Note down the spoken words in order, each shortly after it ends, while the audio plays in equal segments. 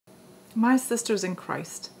My sisters in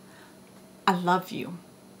Christ, I love you.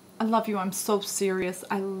 I love you. I'm so serious.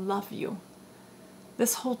 I love you.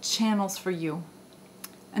 This whole channel's for you.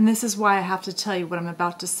 And this is why I have to tell you what I'm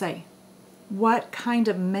about to say. What kind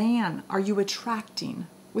of man are you attracting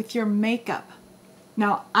with your makeup?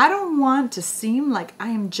 Now, I don't want to seem like I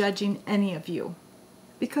am judging any of you,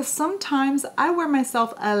 because sometimes I wear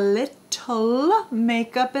myself a little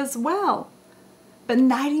makeup as well. But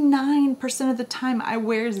 99% of the time I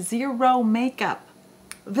wear zero makeup.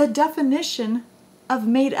 The definition of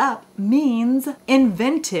made up means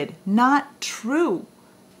invented, not true.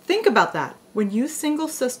 Think about that. When you single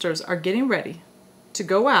sisters are getting ready to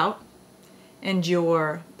go out and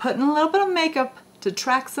you're putting a little bit of makeup to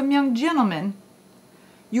attract some young gentlemen,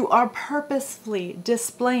 you are purposefully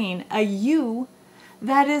displaying a you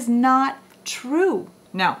that is not true.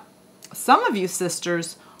 Now, some of you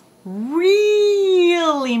sisters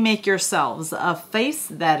really make yourselves a face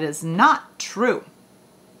that is not true.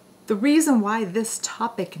 The reason why this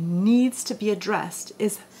topic needs to be addressed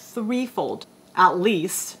is threefold, at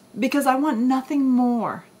least, because I want nothing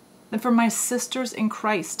more than for my sisters in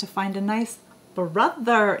Christ to find a nice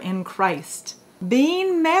brother in Christ.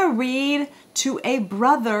 Being married to a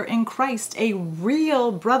brother in Christ, a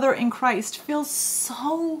real brother in Christ, feels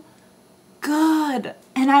so good.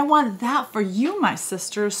 And I want that for you, my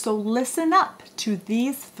sisters. So listen up to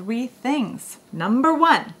these three things. Number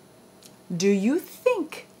one, do you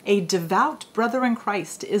think a devout brother in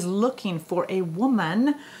Christ is looking for a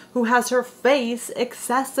woman who has her face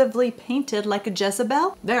excessively painted like a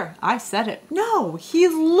Jezebel? There, I said it. No,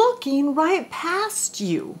 he's looking right past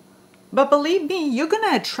you. But believe me, you're going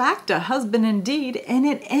to attract a husband indeed, and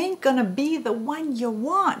it ain't going to be the one you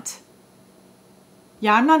want.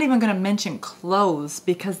 Yeah, I'm not even going to mention clothes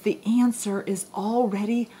because the answer is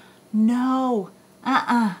already no.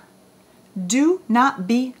 Do not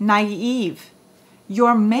be naive.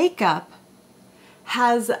 Your makeup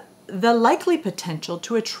has the likely potential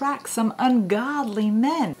to attract some ungodly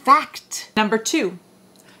men. Fact. Number two,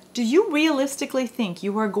 do you realistically think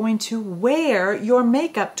you are going to wear your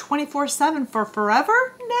makeup 24/7 for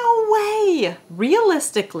forever? No way.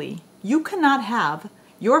 Realistically, you cannot have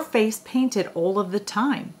your face painted all of the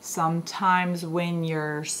time. Sometimes when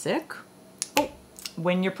you're sick,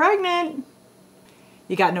 when you're pregnant,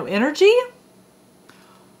 you got no energy.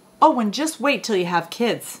 Oh, and just wait till you have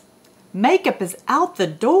kids. Makeup is out the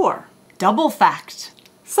door. Double fact.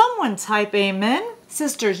 Someone type amen.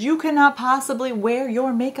 Sisters, you cannot possibly wear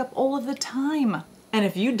your makeup all of the time. And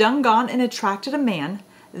if you done gone and attracted a man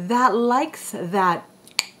that likes that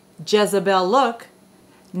Jezebel look,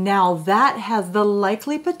 now that has the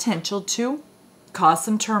likely potential to cause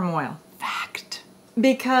some turmoil. Fact.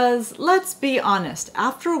 Because let's be honest,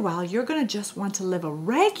 after a while, you're going to just want to live a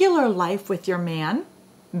regular life with your man,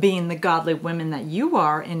 being the godly women that you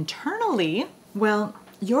are internally. Well,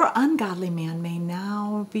 your ungodly man may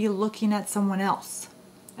now be looking at someone else.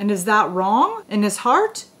 And is that wrong in his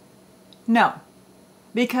heart? No,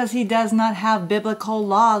 because he does not have biblical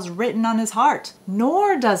laws written on his heart,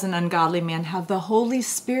 nor does an ungodly man have the Holy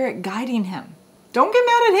Spirit guiding him. Don't get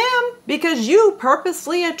mad at him because you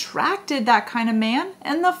purposely attracted that kind of man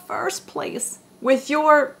in the first place with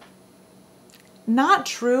your not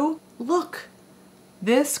true look.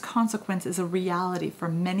 This consequence is a reality for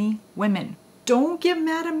many women. Don't get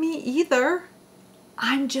mad at me either.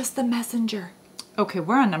 I'm just the messenger. Okay,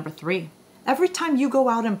 we're on number three. Every time you go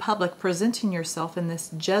out in public presenting yourself in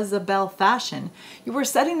this Jezebel fashion, you are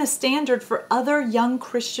setting a standard for other young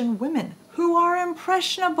Christian women who are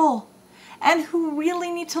impressionable and who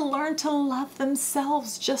really need to learn to love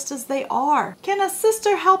themselves just as they are. Can a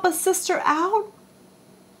sister help a sister out?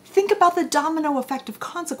 Think about the domino effect of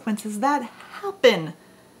consequences that happen.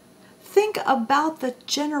 Think about the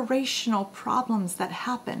generational problems that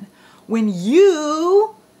happen when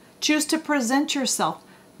you choose to present yourself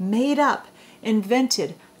made up,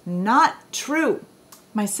 invented, not true.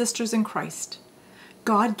 My sisters in Christ,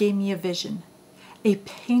 God gave me a vision, a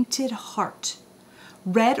painted heart,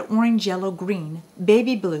 red, orange, yellow, green,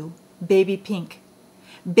 baby blue, baby pink.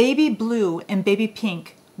 Baby blue and baby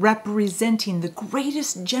pink representing the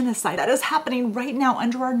greatest genocide that is happening right now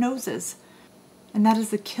under our noses. And that is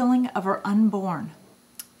the killing of our unborn.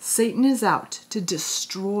 Satan is out to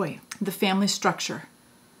destroy the family structure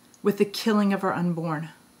with the killing of our unborn.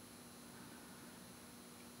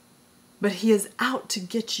 But he is out to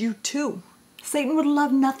get you too. Satan would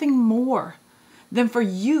love nothing more than for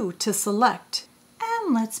you to select.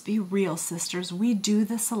 And let's be real, sisters, we do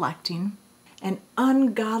the selecting. An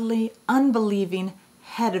ungodly, unbelieving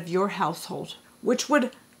head of your household, which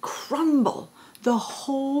would crumble the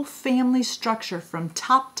whole family structure from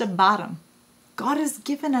top to bottom. God has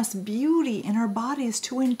given us beauty in our bodies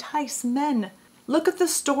to entice men. Look at the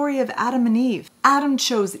story of Adam and Eve. Adam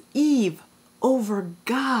chose Eve over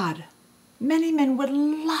God. Many men would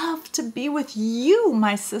love to be with you,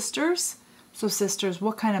 my sisters. So sisters,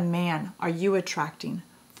 what kind of man are you attracting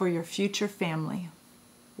for your future family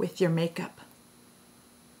with your makeup?